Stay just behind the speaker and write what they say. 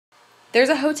There's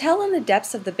a hotel in the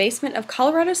depths of the basement of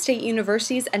Colorado State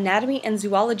University's Anatomy and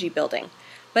Zoology building,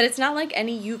 but it's not like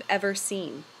any you've ever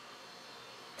seen.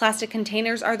 Plastic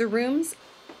containers are the rooms.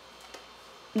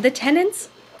 The tenants?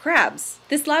 Crabs.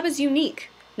 This lab is unique,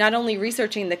 not only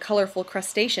researching the colorful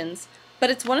crustaceans, but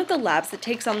it's one of the labs that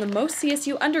takes on the most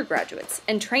CSU undergraduates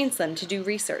and trains them to do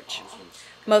research.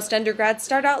 Most undergrads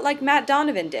start out like Matt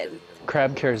Donovan did.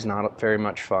 Crab care is not very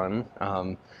much fun.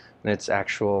 It's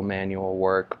actual manual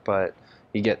work, but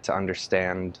you get to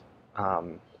understand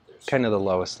kind of the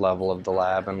lowest level of the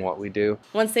lab and what we do.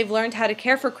 Once they've learned how to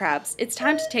care for crabs, it's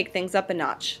time to take things up a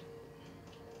notch.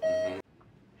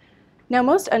 Now,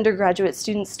 most undergraduate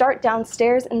students start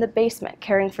downstairs in the basement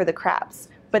caring for the crabs,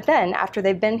 but then, after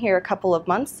they've been here a couple of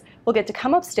months, will get to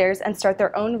come upstairs and start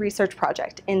their own research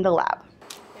project in the lab.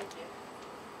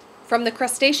 From the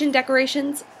crustacean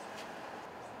decorations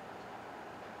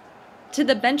to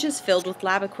the benches filled with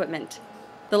lab equipment,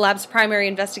 the lab's primary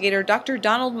investigator, Dr.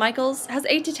 Donald Michaels, has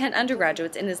 8 to 10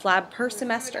 undergraduates in his lab per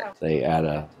semester. They add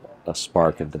a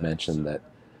spark of dimension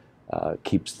that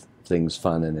keeps things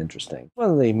fun and interesting.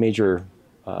 One of the major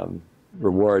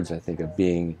rewards, I think, of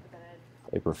being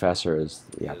a professor is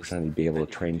the opportunity to be able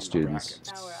to train students.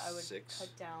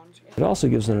 It also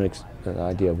gives them an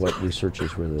idea of what research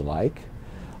is really like.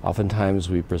 Oftentimes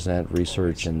we present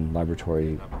research in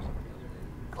laboratory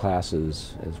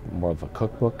classes as more of a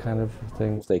cookbook kind of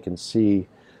thing. They can see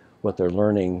what they're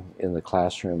learning in the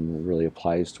classroom really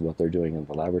applies to what they're doing in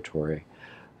the laboratory.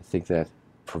 I think that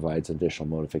provides additional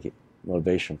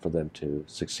motivation for them to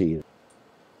succeed.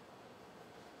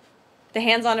 The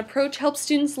hands-on approach helps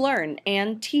students learn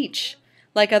and teach.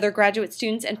 Like other graduate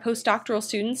students and postdoctoral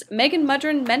students, Megan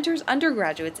Mudron mentors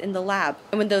undergraduates in the lab.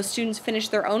 And when those students finish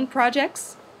their own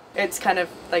projects, it's kind of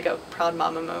like a proud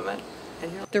mama moment.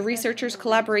 The researchers'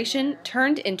 collaboration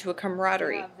turned into a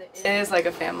camaraderie. It is like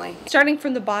a family. Starting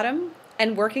from the bottom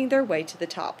and working their way to the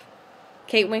top.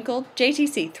 Kate Winkle,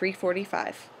 JTC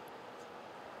 345.